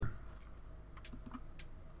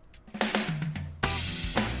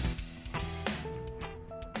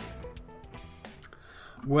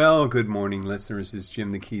Well, good morning, listeners. This is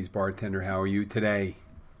Jim the Keys bartender. How are you today?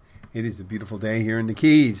 It is a beautiful day here in the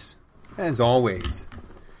Keys, as always.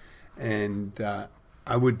 And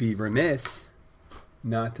I would be remiss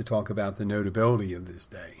not to talk about the notability of this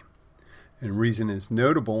day. And the reason it's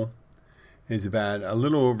notable is about a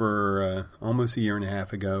little over almost a year and a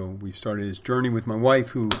half ago, we started this journey with my wife,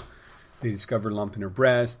 who they discovered a lump in her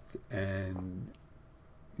breast. And,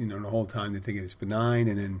 the whole time they think it's benign,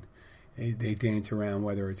 and then they dance around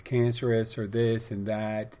whether it's cancerous or this and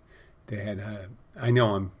that. They had I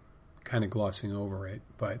know I'm kind of glossing over it,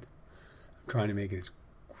 but I'm trying to make it as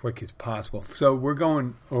quick as possible. So we're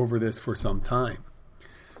going over this for some time.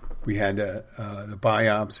 We had the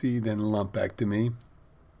biopsy, then a lumpectomy,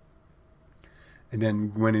 and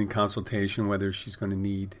then went in consultation whether she's going to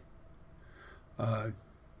need, after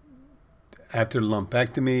the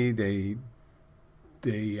lumpectomy,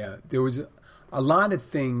 there was a lot of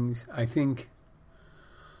things. I think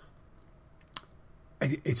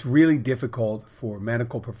it's really difficult for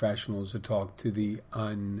medical professionals to talk to the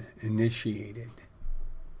uninitiated.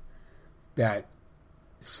 That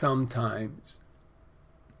sometimes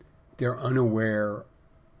they're unaware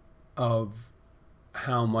of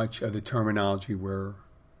how much of the terminology we're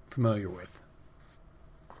familiar with.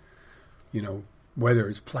 Whether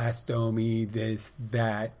it's plastomy, this,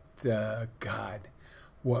 that, God.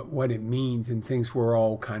 What it means, and things we're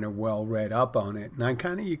all kind of well read up on it.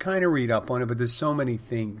 And you kind of read up on it, but there's so many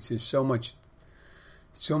things. There's so much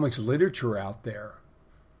literature out there,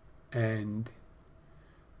 and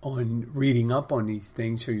on reading up on these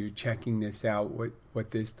things. So you're checking this out,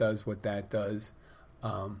 what this does, what that does,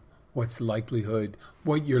 what's the likelihood,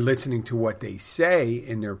 what you're listening to, what they say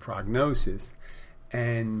in their prognosis,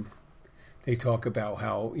 and they talk about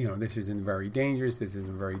how, this isn't very dangerous,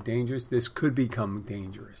 this could become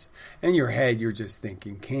dangerous. In your head, you're just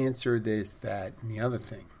thinking cancer, this, that, and the other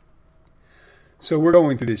thing. So we're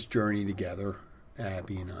going through this journey together,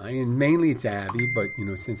 Abby and I, and mainly it's Abby, but,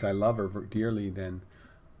 since I love her dearly, then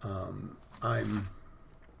I'm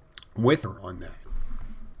with her on that.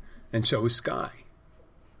 And so is Sky.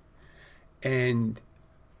 And,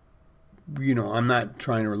 I'm not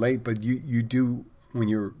trying to relate, but you do, when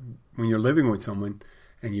you're living with someone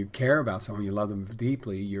and you care about someone, you love them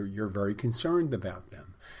deeply, you're very concerned about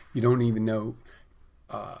them. You don't even know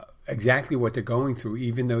exactly what they're going through,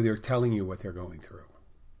 even though they're telling you what they're going through.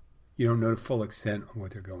 You don't know the full extent of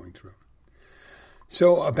what they're going through.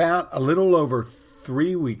 So about a little over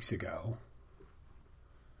 3 weeks ago,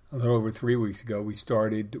 we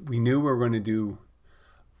knew we were going to do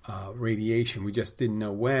radiation. We just didn't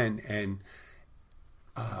know when, and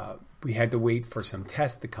we had to wait for some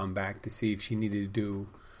tests to come back to see if she needed to do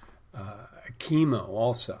a chemo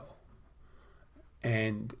also.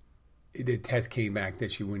 And the test came back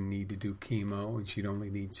that she wouldn't need to do chemo, and she'd only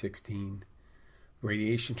need 16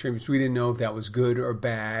 radiation treatments. We didn't know if that was good or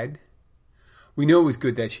bad. We knew it was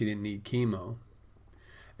good that she didn't need chemo.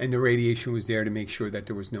 And the radiation was there to make sure that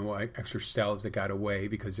there was no extra cells that got away,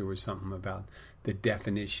 because there was something about the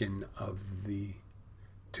definition of the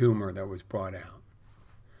tumor that was brought out.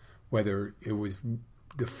 Whether it was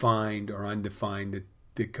defined or undefined,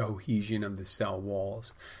 the cohesion of the cell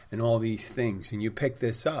walls and all these things. And you pick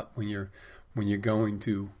this up when you're going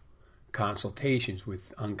to consultations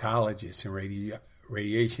with oncologists and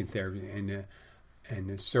radiation therapy and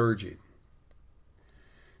the surgeon.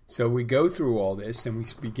 So we go through all this and we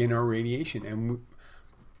begin our radiation. And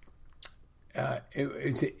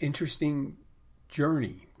it's an interesting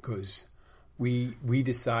journey, because we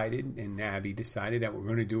decided, and Abby decided, that we're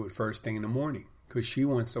going to do it first thing in the morning, because she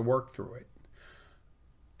wants to work through it.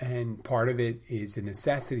 And part of it is a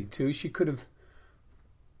necessity too. She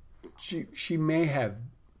may have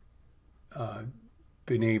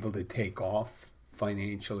been able to take off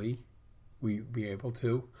financially. We'd be able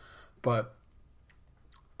to, but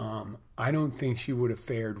I don't think she would have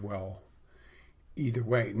fared well either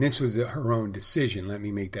way. And this was her own decision. Let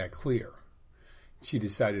me make that clear. She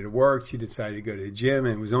decided to work. She decided to go to the gym.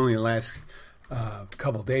 And it was only the last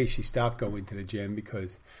couple of days she stopped going to the gym,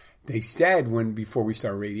 because they said before we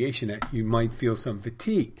started radiation that you might feel some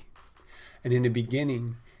fatigue. And in the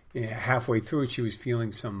beginning, halfway through it, she was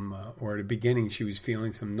feeling she was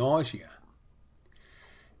feeling some nausea.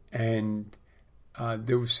 And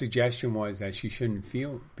the suggestion was that she shouldn't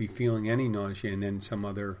be feeling any nausea, and then some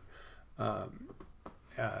other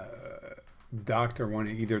doctor,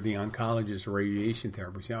 either the oncologist or radiation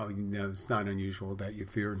therapist, it's not unusual that you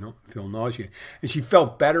feel nausea. And she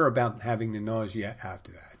felt better about having the nausea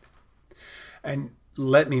after that. And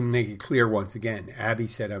let me make it clear once again, Abby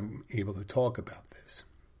said I'm able to talk about this.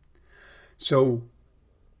 So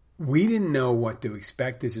we didn't know what to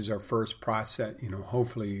expect. This is our first process,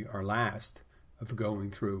 hopefully our last of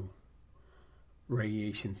going through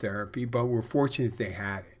radiation therapy, but we're fortunate they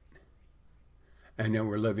had it. I know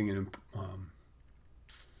we're living in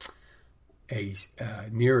a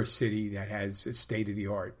near a city that has a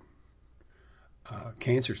state-of-the-art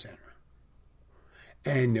cancer center.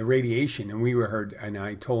 And the radiation, and we were heard, and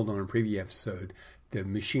I told on a previous episode, the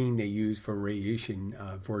machine they use for radiation,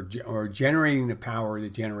 or generating the power to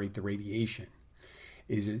generate the radiation,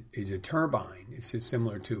 is a turbine. It's just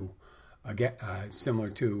similar to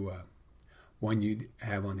one you'd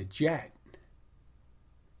have on a jet,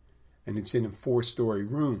 and it's in a 4-story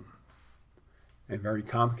room, and very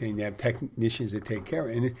complicated. They have technicians that take care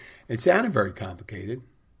of it, and it sounded very complicated.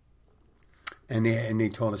 And they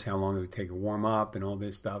told us how long it would take to warm up and all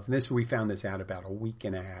this stuff. And we found this out about a week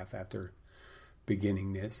and a half after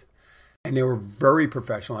beginning this. And they were very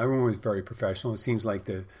professional. Everyone was very professional. It seems like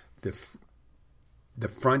the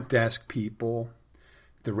front desk people,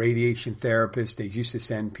 the radiation therapists, they used to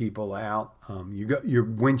send people out.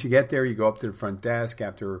 Once you get there, you go up to the front desk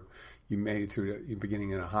after you made it through the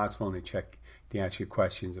beginning in a hospital, and they ask you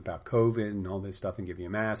questions about COVID and all this stuff and give you a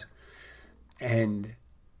mask. And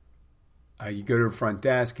you go to the front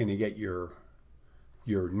desk and you get your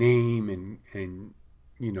name and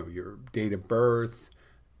your date of birth,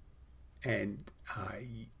 and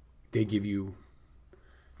they give you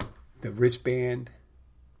the wristband,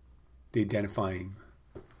 the identifying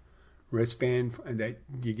wristband that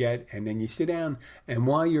you get, and then you sit down. And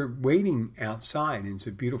while you're waiting outside, and it's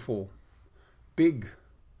a beautiful, big,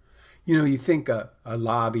 you think a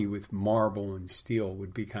lobby with marble and steel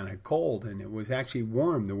would be kind of cold, and it was actually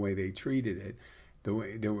warm the way they treated it,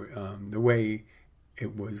 the way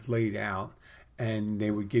it was laid out, and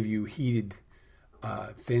they would give you heated,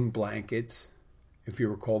 thin blankets if you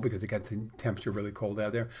were cold, because it got the temperature really cold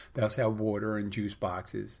out there. They also have water and juice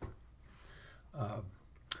boxes,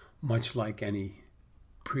 much like any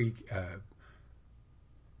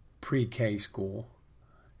pre-K school,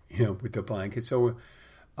 with the blankets. So.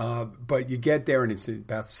 But you get there and it's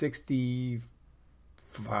about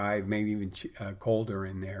 65, maybe even colder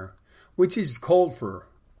in there, which is cold for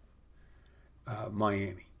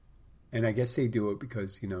Miami. And I guess they do it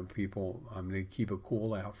because, people, they keep it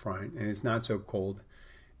cool out front. And it's not so cold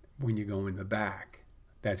when you go in the back.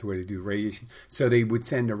 That's where they do radiation. So they would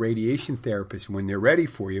send a radiation therapist when they're ready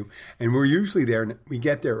for you. And we're usually there, and we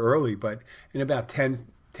get there early, but in about 10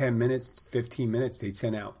 minutes, 15 minutes, they'd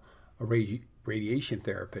send out a radiation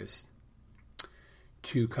therapist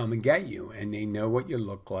to come and get you, and they know what you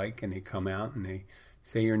look like, and they come out and they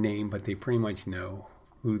say your name, but they pretty much know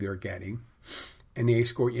who they're getting, and they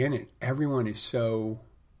escort you in. And everyone is so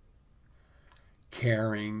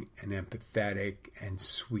caring and empathetic and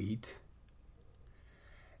sweet,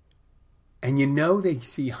 and they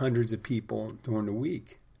see hundreds of people during the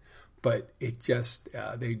week, but it just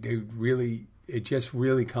it just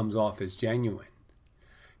really comes off as genuine.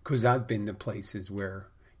 Because I've been to places where,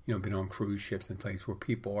 been on cruise ships and places where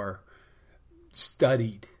people are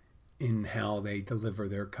studied in how they deliver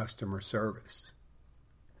their customer service.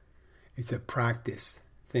 It's a practice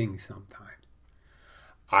thing sometimes.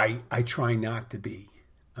 I try not to be.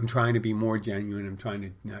 I'm trying to be more genuine. I'm trying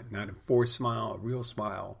to not a forced smile, a real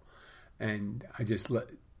smile. And I just I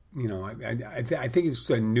think it's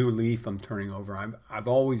a new leaf I'm turning over. I've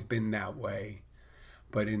always been that way.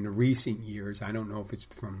 But in the recent years, I don't know if it's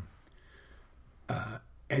from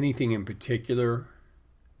anything in particular,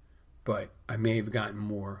 but I may have gotten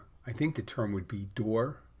more. I think the term would be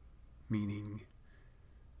door, meaning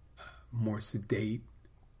more sedate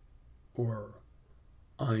or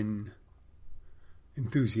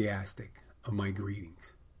unenthusiastic of my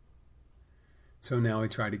greetings. So now I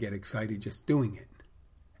try to get excited just doing it.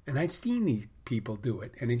 And I've seen these people do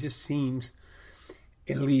it, and it just seems...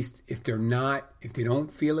 At least if they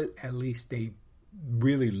don't feel it, at least they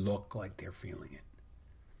really look like they're feeling it.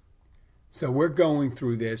 So we're going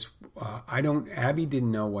through this. Abby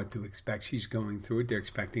didn't know what to expect. She's going through it. They're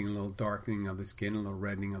expecting a little darkening of the skin, a little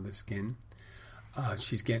reddening of the skin.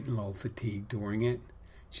 She's getting a little fatigued during it.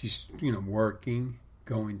 She's, working,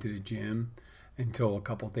 going to the gym until a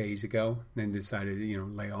couple days ago, then decided to,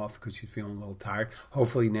 lay off because she's feeling a little tired.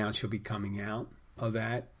 Hopefully now she'll be coming out of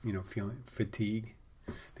that, feeling fatigue.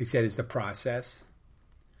 They said it's a process.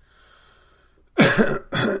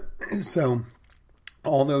 So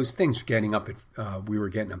all those things, we were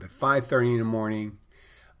getting up at 5:30 in the morning,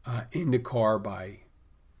 in the car by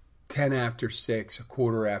 10 after 6, a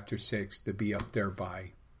quarter after 6, to be up there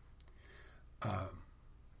by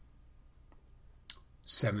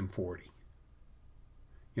 7:40.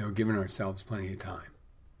 Giving ourselves plenty of time.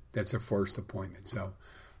 That's our first appointment. So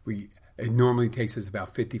it normally takes us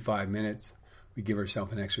about 55 minutes. We give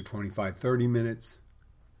ourselves an extra 25, 30 minutes.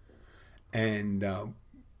 And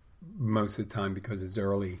most of the time, because it's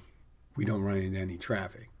early, we don't run into any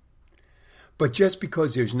traffic. But just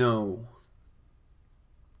because there's no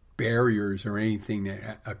barriers or anything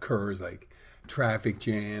that occurs, like traffic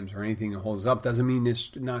jams or anything that holds up, doesn't mean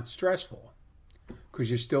it's not stressful.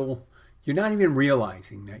 Because you're not even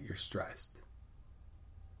realizing that you're stressed.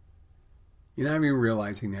 You're not even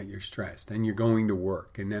realizing that you're stressed, and you're going to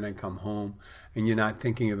work, and then I come home, and you're not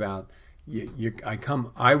thinking about.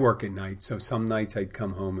 I work at night, so some nights I'd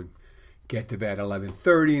come home and get to bed at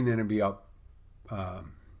 11:30, and then I'd be up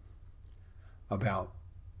about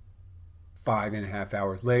 5.5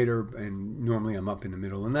 hours later, and normally I'm up in the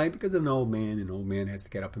middle of the night because I'm an old man, and an old man has to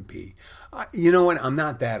get up and pee. You know what? I'm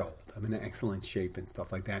not that old. I'm in excellent shape and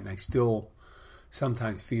stuff like that, and I still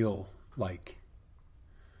sometimes feel like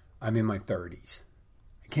I'm in my 30s.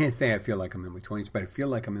 I can't say I feel like I'm in my 20s, but I feel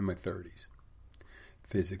like I'm in my 30s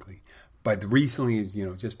physically. But recently,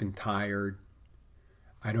 just been tired.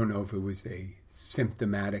 I don't know if it was a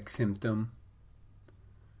symptomatic symptom.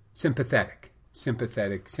 Sympathy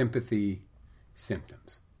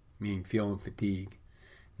symptoms, meaning feeling fatigue,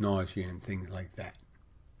 nausea, and things like that.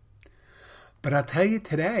 But I'll tell you,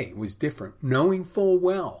 today was different, knowing full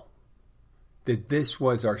well that this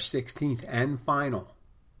was our 16th and final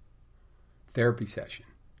therapy session.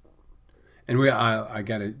 And I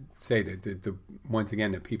got to say that once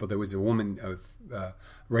again, there was a woman,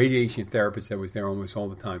 radiation therapist that was there almost all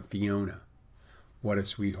the time, Fiona. What a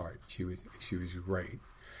sweetheart. She was great.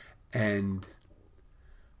 And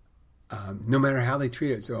no matter how they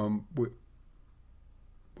treat us,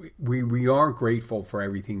 we are grateful for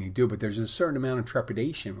everything they do, but there's a certain amount of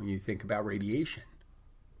trepidation when you think about radiation.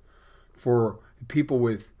 For people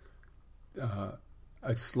with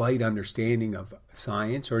a slight understanding of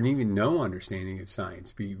science, or even no understanding of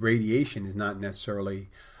science, radiation is not necessarily,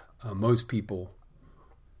 most people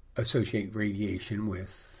associate radiation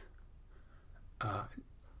with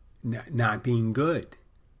not being good.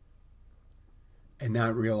 And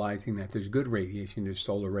not realizing that there's good radiation, there's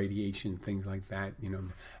solar radiation, things like that.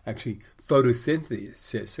 Actually,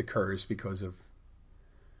 photosynthesis occurs because of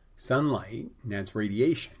sunlight, and that's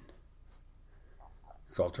radiation.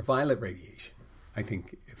 It's ultraviolet radiation, I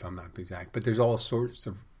think, if I'm not exact. But there's all sorts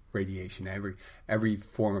of radiation. Every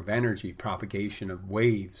form of energy, propagation of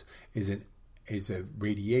waves is a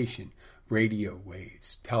radiation. Radio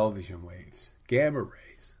waves, television waves, gamma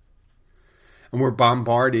rays. And we're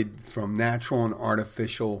bombarded from natural and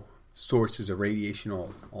artificial sources of radiation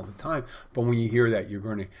all the time. But when you hear that you're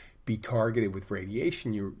going to be targeted with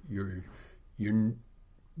radiation, you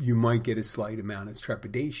might get a slight amount of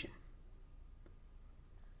trepidation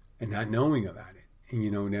and not knowing about it.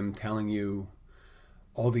 And them telling you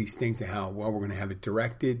all these things of how, well, we're going to have it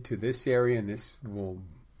directed to this area, and this will,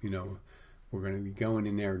 we're going to be going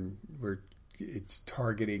in there, and it's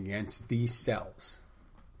targeted against these cells.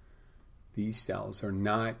 These cells are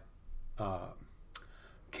not,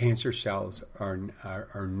 cancer cells are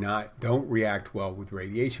not, don't react well with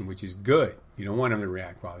radiation, which is good. You don't want them to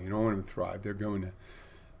react well. You don't want them to thrive. They're going to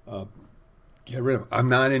get rid of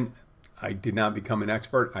them. I did not become an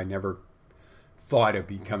expert. I never thought I'd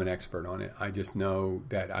become an expert on it. I just know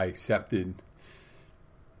that I accepted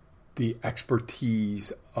the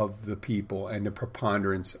expertise of the people and the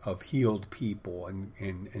preponderance of healed people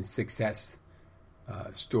and success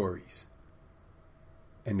stories.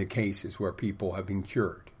 And the cases where people have been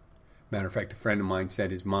cured. Matter of fact, a friend of mine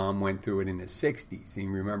said his mom went through it in the 60s. He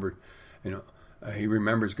remembered, he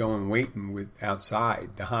remembers waiting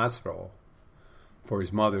outside the hospital for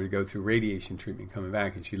his mother to go through radiation treatment, coming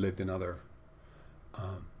back, and she lived another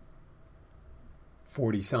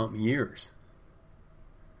 40-something years.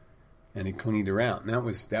 And it cleaned her out. And that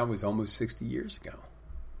was almost 60 years ago.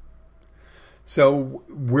 So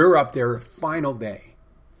we're up there, final day,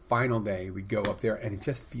 we go up there, and it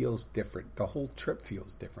just feels different. The whole trip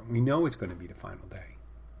feels different. We know it's going to be the final day.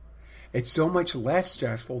 It's so much less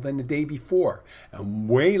stressful than the day before, and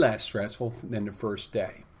way less stressful than the first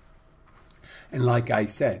day. And like I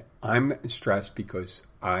said, I'm stressed because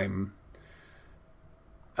I'm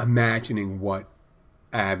imagining what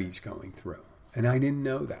Abby's going through. And I didn't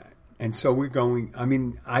know that. And so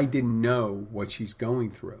I didn't know what she's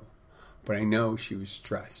going through, but I know she was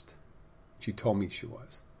stressed. She told me she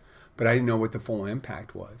was. But I didn't know what the full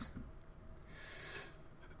impact was.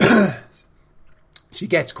 She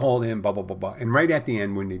gets called in, blah, blah, blah, blah. And right at the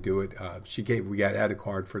end when they do it, we had a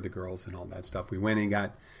card for the girls and all that stuff. We went and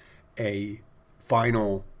got a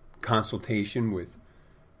final consultation with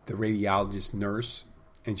the radiologist nurse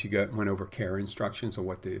and she went over care instructions on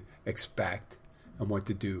what to expect and what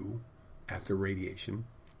to do after radiation.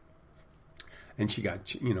 And she got,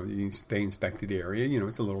 they inspected the area.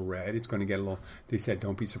 It's a little red. It's going to get a little, they said,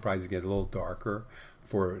 don't be surprised it gets a little darker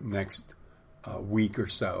for next week or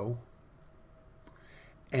so.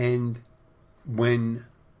 And when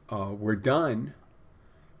we're done,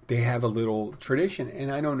 they have a little tradition.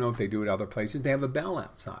 And I don't know if they do it other places. They have a bell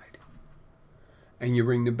outside. And you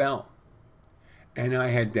ring the bell. And I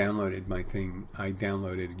had downloaded my thing. I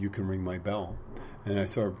downloaded You Can Ring My Bell. And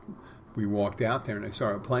we walked out there and I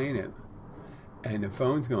started playing it. And the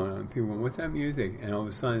phone's going on. People went, what's that music? And all of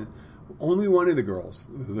a sudden, only one of the girls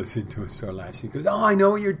listened to it started laughing. She goes, oh, I know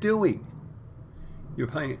what you're doing. You're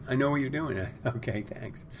playing, I know what you're doing. Okay,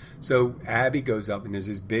 thanks. So Abby goes up and there's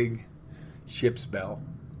this big ship's bell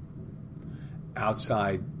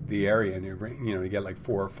outside the area. And they get like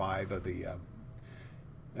 4 or 5 of the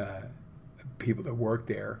people that work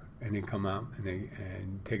there, and they come out and they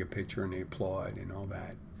take a picture and they applaud and all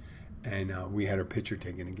that. And we had our picture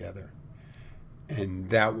taken together. And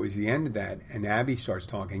that was the end of that. And Abby starts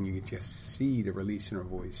talking. You can just see the release in her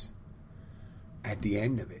voice at the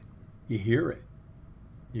end of it. You hear it.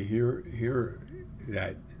 You hear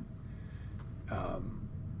that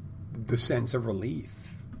the sense of relief.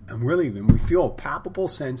 And we feel a palpable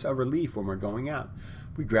sense of relief when we're going out.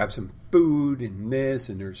 We grab some food and this,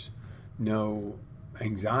 and there's no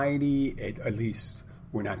anxiety. At least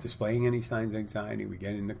we're not displaying any signs of anxiety. We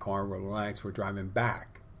get in the car, we're relaxed, we're driving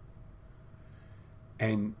back.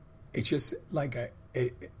 And it's just like,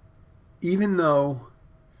 even though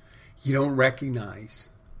you don't recognize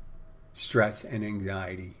stress and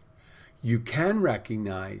anxiety, you can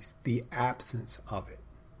recognize the absence of it.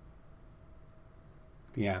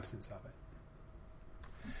 The absence of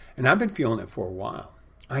it. And I've been feeling it for a while.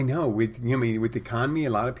 I know, with the economy, a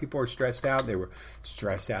lot of people are stressed out. They were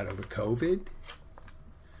stressed out over COVID.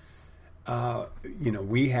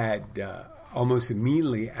 We had almost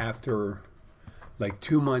immediately after, like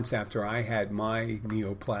 2 months after I had my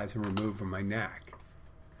neoplasm removed from my neck,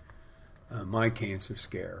 my cancer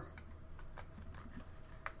scare,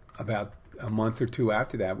 about a month or 2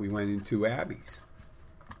 after that, we went into Abby's.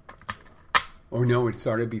 Or no, it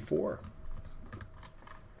started before.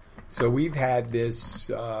 So we've had this,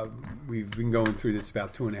 we've been going through this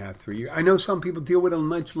about 2.5, 3 years. I know some people deal with it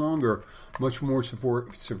much longer, much more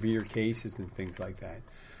severe cases and things like that.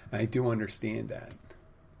 I do understand that.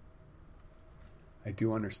 I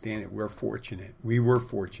do understand it. We're fortunate. We were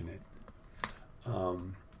fortunate.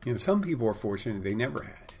 Some people are fortunate they never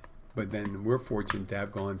had it. But then we're fortunate to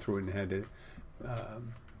have gone through it and had it,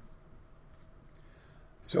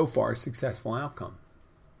 so far, a successful outcome.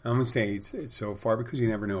 I'm going to say it's so far because you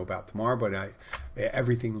never know about tomorrow, but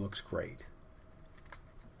everything looks great.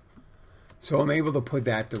 So I'm able to put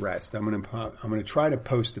that to rest. I'm going to try to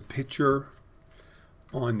post a picture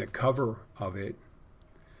on the cover of it.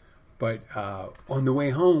 But on the way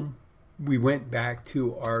home, we went back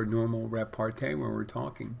to our normal repartee where we're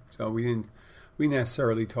talking. So we didn't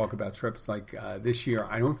necessarily talk about trips like this year.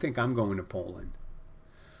 I don't think I'm going to Poland.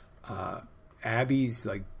 Abby's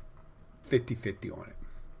like 50-50 on it.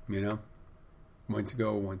 Once to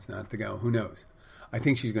go, once not to go. Who knows? I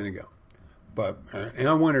think she's going to go. But and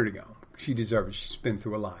I want her to go. She deserves it. She's been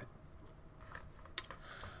through a lot.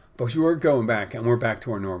 But we're going back, and we're back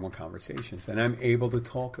to our normal conversations. And I'm able to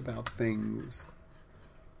talk about things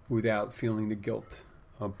without feeling the guilt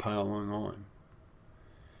of piling on.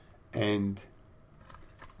 And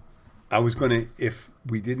I was going to, if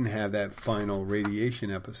we didn't have that final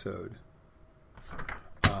radiation episode,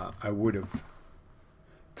 I would have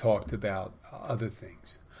talked about other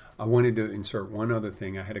things. I wanted to insert one other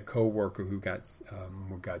thing. I had a coworker who got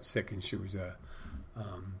sick, and she was a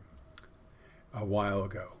while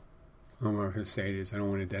ago. I don't know who to say it is. I don't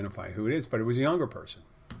want to identify who it is, but it was a younger person.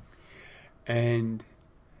 And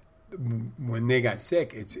when they got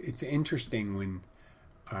sick, it's interesting when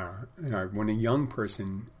a young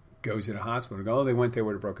person goes to the hospital. They went there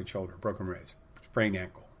with a broken shoulder, broken wrist, sprained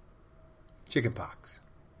ankle, chicken pox,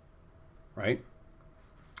 right?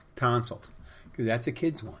 Tonsils, because that's a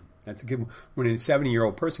kid's one. That's a kid. When a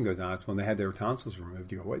 70-year-old person goes to the hospital and they had their tonsils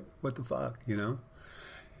removed, you go, what the fuck,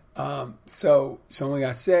 So someone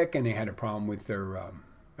got sick and they had a problem with their.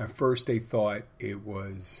 At first, they thought it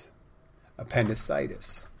was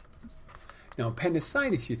appendicitis. Now,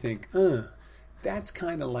 appendicitis, you think, that's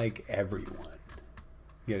kind of like everyone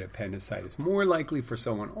get appendicitis. More likely for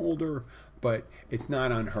someone older, but it's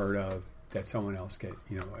not unheard of that someone else get,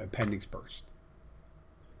 appendix burst.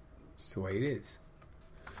 It's the way it is.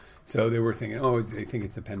 So they were thinking, they think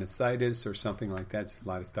it's appendicitis or something like that. It's a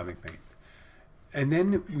lot of stomach pain. And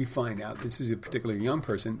then we find out, this is a particularly young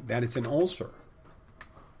person, that it's an ulcer.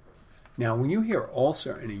 Now, when you hear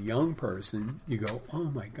ulcer in a young person, you go, oh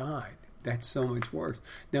my God, that's so much worse.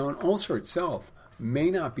 Now, an ulcer itself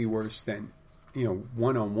may not be worse than,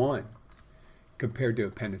 one-on-one compared to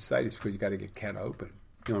appendicitis, because you got to get cut open.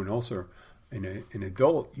 An ulcer in an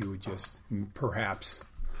adult, you would just perhaps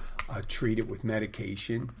treat it with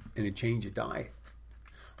medication and a change of diet.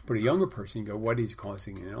 But a younger person, you go, what is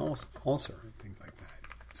causing an ulcer and things like that.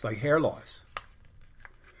 It's like hair loss.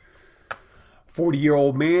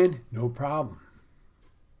 40-year-old man, no problem.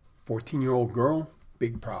 14-year-old girl,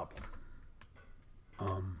 big problem.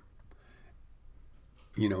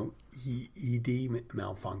 ED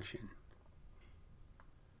malfunction.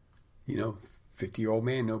 50-year-old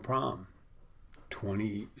man, no problem.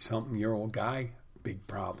 20-something-year-old guy, big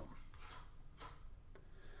problem.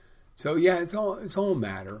 So yeah, it's all a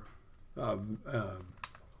matter of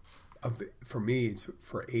for me, it's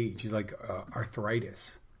for age. It's like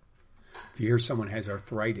arthritis. If you hear someone has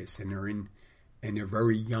arthritis and they're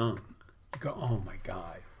very young, you go, oh my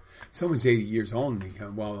God. Someone's 80 years old and they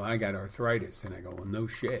go, well, I got arthritis, and I go, well, no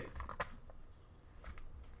shit.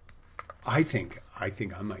 I think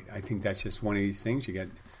that's just one of these things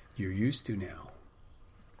you're used to now.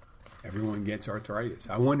 Everyone gets arthritis.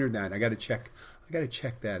 I wonder that. I got to check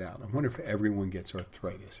that out. I wonder if everyone gets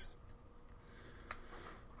arthritis.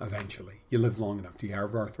 Eventually, you live long enough. Do you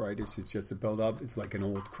have arthritis? It's just a build-up. It's like an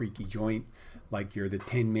old creaky joint, like you're the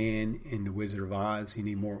Tin Man in The Wizard of Oz. You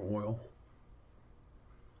need more oil.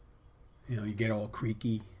 You get all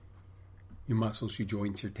creaky. Your muscles, your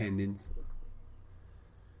joints, your tendons.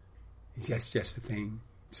 That's just a thing.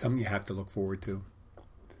 Something you have to look forward to.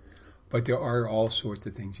 But there are all sorts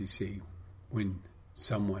of things you see when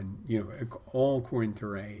someone, all according to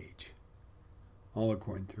their age. All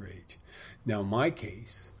according to their age. Now, my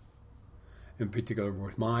case, in particular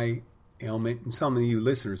with my ailment, and some of you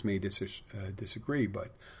listeners may disagree, but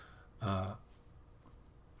I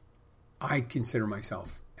consider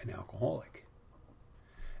myself an alcoholic.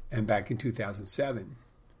 And back in 2007,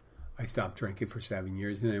 I stopped drinking for 7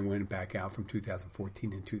 years, and then I went back out from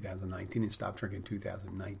 2014 and 2019 and stopped drinking in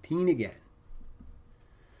 2019 again.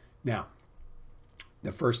 Now,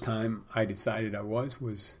 the first time I decided I was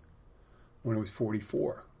when I was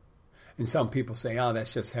 44. And some people say, oh,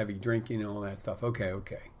 that's just heavy drinking and all that stuff. Okay.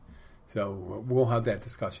 So we'll have that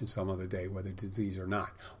discussion some other day, whether disease or not.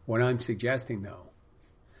 What I'm suggesting, though,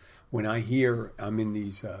 when I hear I'm in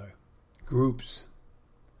these groups,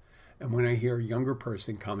 and when I hear a younger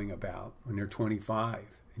person coming about when they're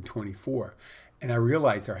 25 and 24, and I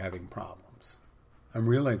realize they're having problems. I'm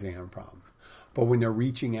realizing they're having problems. But when they're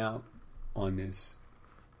reaching out on this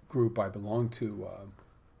group I belong to,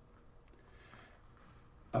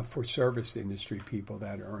 for service industry people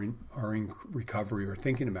that are in recovery or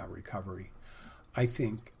thinking about recovery, I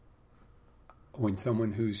think when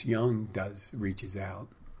someone who's young reaches out,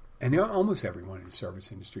 and almost everyone in the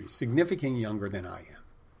service industry is significantly younger than I am.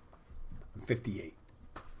 I'm 58.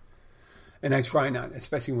 And I try not,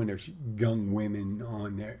 especially when there's young women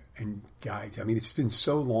on there and guys. I mean, it's been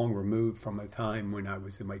so long removed from a time when I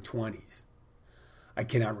was in my 20s. I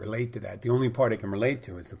cannot relate to that. The only part I can relate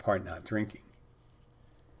to is the part not drinking.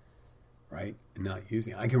 Right? And not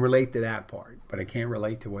using it. I can relate to that part, but I can't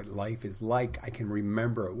relate to what life is like. I can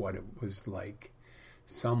remember what it was like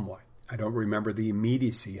somewhat. I don't remember the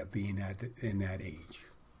immediacy of being in that age.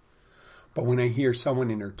 But when I hear someone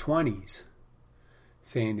in their 20s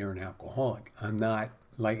saying they're an alcoholic,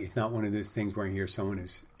 it's not one of those things where I hear someone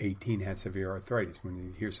who's 18 has severe arthritis. When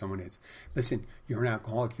you hear someone is, listen, you're an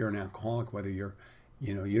alcoholic, whether you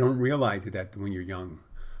don't realize it that when you're young,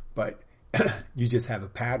 but you just have a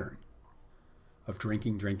pattern of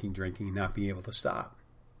drinking, and not being able to stop.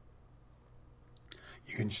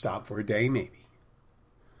 You can stop for a day maybe.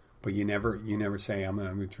 But you never say, I'm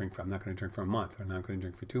not going to drink for a month. I'm not going to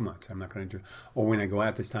drink for 2 months. I'm not going to drink. Or when I go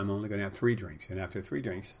out this time, I'm only going to have 3 drinks. And after 3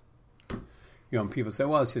 drinks, and people say,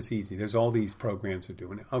 well, it's just easy. There's all these programs that are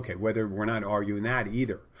doing it. Okay, whether we're not arguing that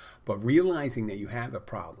either. But realizing that you have a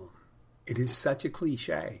problem, it is such a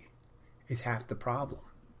cliche. It's half the problem.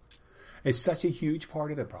 It's such a huge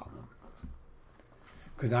part of the problem.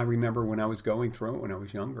 Because I remember when I was going through it when I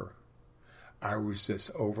was younger, I was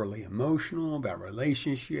just overly emotional about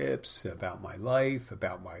relationships, about my life,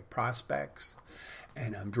 about my prospects.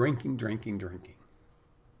 And I'm drinking.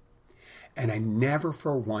 And I never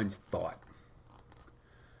for once thought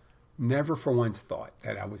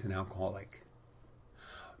that I was an alcoholic.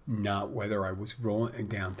 Not whether I was rolling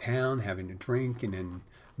downtown, having a drink, and then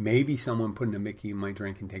maybe someone putting a Mickey in my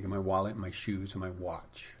drink and taking my wallet, my shoes, and my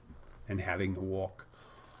watch, and having to walk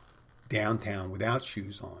downtown without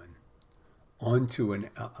shoes on, onto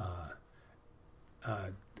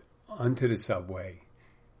onto the subway,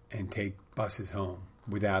 and take buses home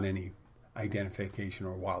without any identification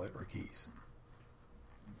or wallet or keys.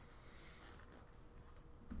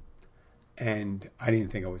 And I didn't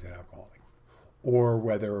think I was an alcoholic. Or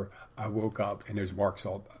whether I woke up and there's marks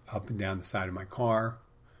all up and down the side of my car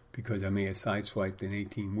because I may have sideswiped an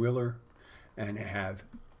 18-wheeler and I have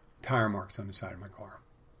tire marks on the side of my car.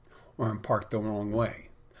 Or I'm parked the wrong way.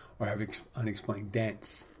 Or I have unexplained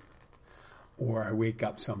dents. Or I wake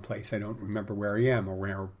up someplace I don't remember where I am or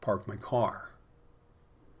where I parked my car.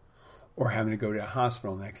 Or having to go to the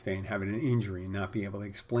hospital the next day and having an injury and not be able to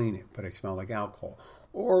explain it, but I smell like alcohol.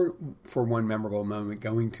 Or, for one memorable moment,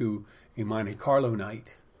 going to a Monte Carlo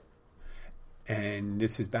night. And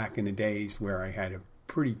this is back in the days where I had a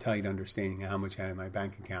pretty tight understanding of how much I had in my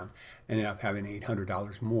bank account. Ended up having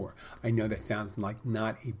 $800 more. I know that sounds like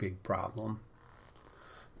not a big problem.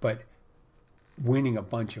 But winning a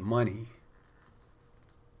bunch of money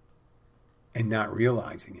and not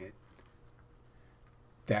realizing it,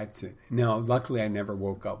 that's it. Now, luckily, I never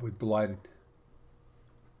woke up with blood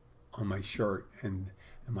on my shirt and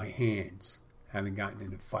my hands. Haven't gotten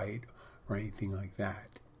in a fight or anything like that.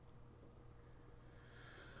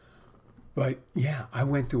 But yeah, I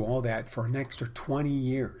went through all that for an extra 20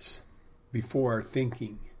 years before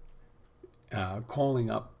thinking, calling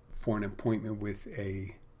up for an appointment with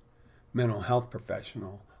a mental health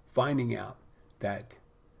professional, finding out that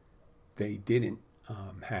they didn't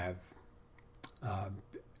have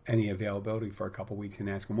any availability for a couple of weeks, and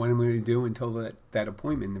asking what I'm going to do until that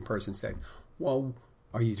appointment. And the person said, well,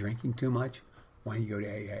 are you drinking too much? Why don't you go to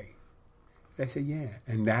AA? And I said, yeah.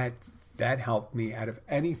 And that helped me out of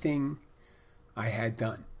anything I had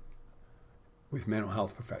done with mental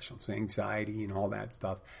health professionals, anxiety and all that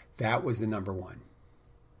stuff. That was the number one.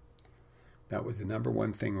 That was the number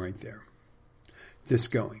one thing right there.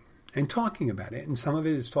 Just going and talking about it. And some of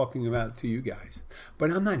it is talking about it to you guys.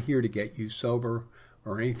 But I'm not here to get you sober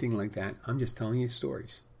or anything like that. I'm just telling you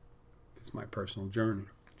stories. It's my personal journal.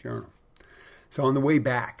 So on the way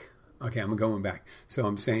back, okay, I'm going back. So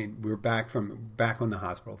I'm saying we're back on the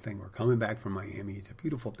hospital thing. We're coming back from Miami. It's a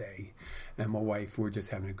beautiful day. And my wife, we're just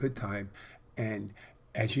having a good time. And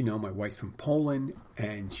as you know, my wife's from Poland,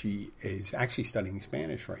 and she is actually studying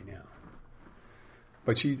Spanish right now.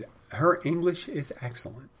 But her English is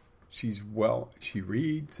excellent. She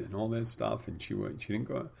reads and all that stuff, and she didn't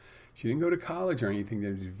go to college or anything.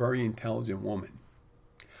 She's a very intelligent woman.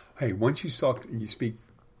 Hey, once you speak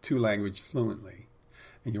two languages fluently,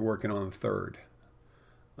 and you're working on a third,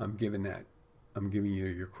 I'm giving you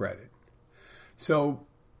your credit. So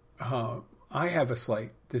I have a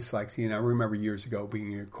slight dyslexia, and I remember years ago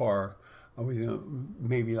being in a car. I was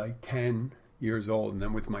maybe like 10 years old, and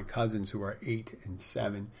I'm with my cousins who are 8 and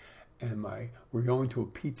 7, and we're going to a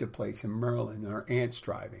pizza place in Maryland, and our aunt's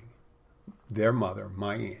driving. Their mother,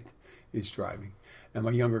 my aunt, is driving, and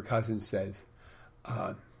my younger cousin says,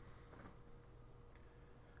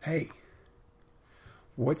 hey,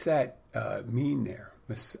 what's that mean there?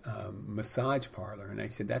 Massage parlor. And I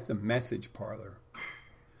said, that's a message parlor.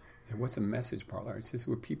 I said, what's a message parlor? He says,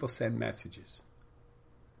 where people send messages.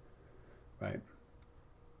 Right?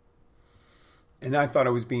 And I thought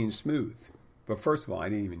I was being smooth. But first of all, I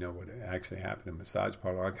didn't even know what actually happened in a massage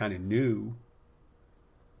parlor. I kind of knew.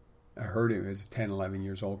 I heard it as 10, 11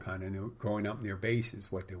 years old, kind of knew, growing up near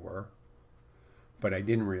bases, what they were. But I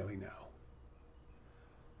didn't really know.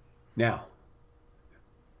 Now,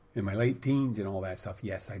 in my late teens and all that stuff,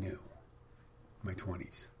 yes, I knew. My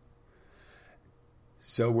 20s.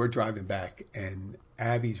 So we're driving back, and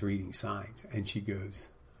Abby's reading signs, and she goes,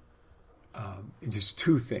 it's just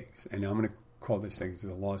two things, and I'm going to call this thing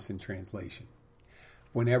the loss in translation.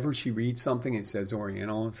 Whenever she reads something, it says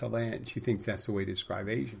Oriental and stuff like that, and she thinks that's the way to describe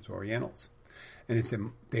Asians, Orientals. And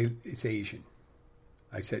it's Asian.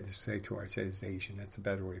 I said it's Asian. That's a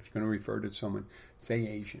better word. If you're going to refer to someone, say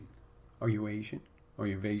Asian. Are you Asian? Or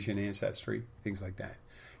you have Asian ancestry? Things like that.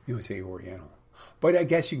 You don't say Oriental. But I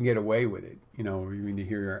guess you can get away with it. You know, when you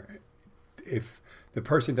hear, if the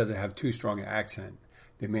person doesn't have too strong an accent,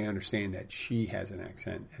 they may understand that she has an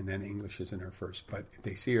accent and then English isn't her first. But if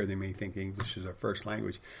they see her, they may think English is her first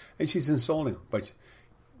language. And she's insulting them, but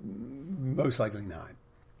most likely not.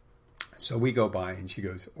 So we go by and she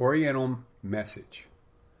goes, Oriental message.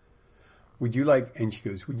 And she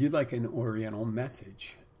goes, would you like an Oriental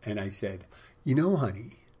message? And I said, you know,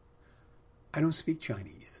 honey, I don't speak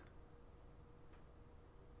Chinese.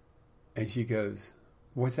 And she goes,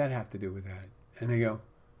 what's that have to do with that? And I go,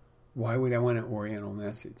 why would I want an Oriental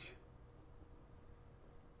message?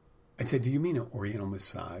 I said, do you mean an Oriental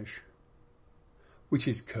massage? which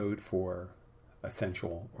is code for a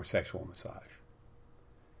sensual or sexual massage.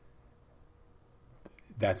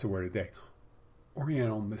 That's the word of the day.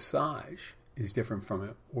 Oriental massage is different from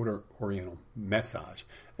an Oriental massage,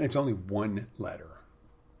 and it's only one letter,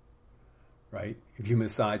 right? If you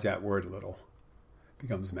massage that word a little, it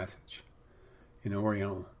becomes message. An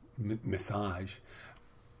Oriental massage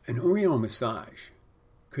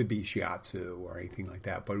could be shiatsu or anything like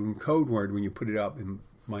that, but in code word, when you put it up in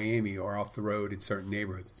Miami or off the road in certain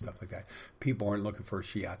neighborhoods and stuff like that, people aren't looking for a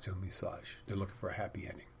shiatsu massage. They're looking for a happy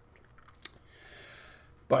ending.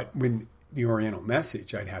 But when the Oriental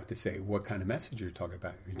message, I'd have to say, what kind of message you're talking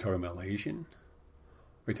about? Are you talking Malaysian?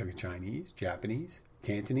 Are you talking Chinese, Japanese,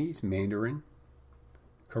 Cantonese, Mandarin,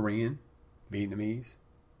 Korean, Vietnamese,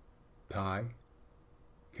 Thai,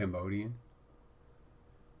 Cambodian,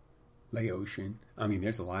 Laotian? I mean,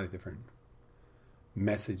 there's a lot of different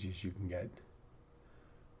messages you can get.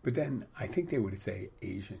 But then I think they would say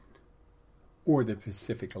Asian or the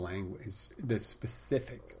specific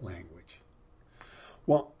language.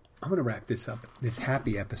 Well, I'm going to wrap this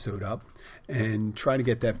happy episode up, and try to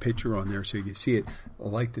get that picture on there so you can see it.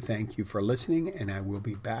 I'd like to thank you for listening, and I will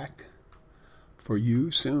be back for you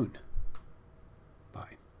soon.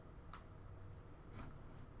 Bye.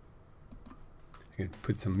 I can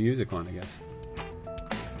put some music on, I guess.